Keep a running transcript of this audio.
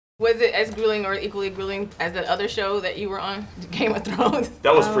Was it as grueling or equally grueling as that other show that you were on, Game of Thrones?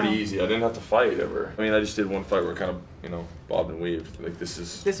 That was pretty easy. I didn't have to fight ever. I mean, I just did one fight where it kind of, you know, bobbed and weaved. Like this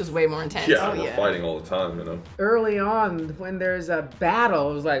was way more intense. Yeah, we're fighting all the time, you know. Early on, when there's a battle,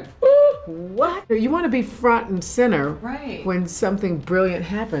 it was like, what? You want to be front and center when something brilliant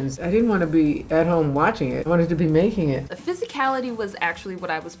happens. I didn't want to be at home watching it. I wanted to be making it. The physicality was actually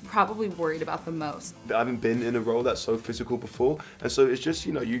what I was probably worried about the most. I haven't been in a role that's so physical before, and so it's just,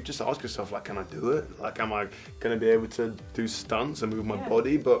 you know, you just ask yourself, like, can I do it? Like, am I going to be able to do stunts and move my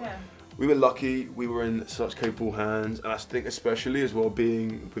body? But we were lucky, we were in such capable hands, and I think especially as well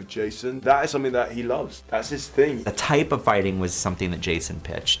being with Jason, that is something that he loves. That's his thing. The type of fighting was something that Jason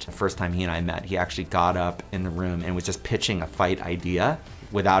pitched. The first time he and I met, he actually got up in the room and was just pitching a fight idea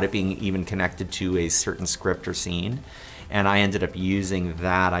without it being even connected to a certain script or scene. And I ended up using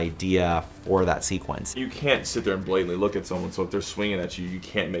that idea for that sequence. You can't sit there and blatantly look at someone, so if they're swinging at you, you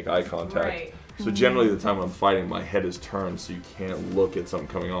can't make eye contact. So generally the time when I'm fighting, my head is turned so you can't look at something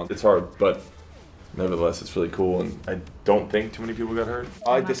coming on. It's hard, but nevertheless, it's really cool, and I don't think too many people got hurt.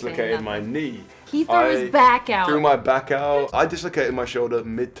 I dislocated my knee. He threw his back out. Threw my back out. I dislocated my shoulder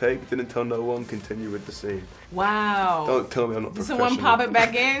mid-take, didn't tell no one, continue with the scene. Wow. Don't tell me I'm not professional. Did someone pop it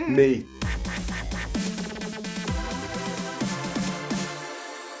back in? Me.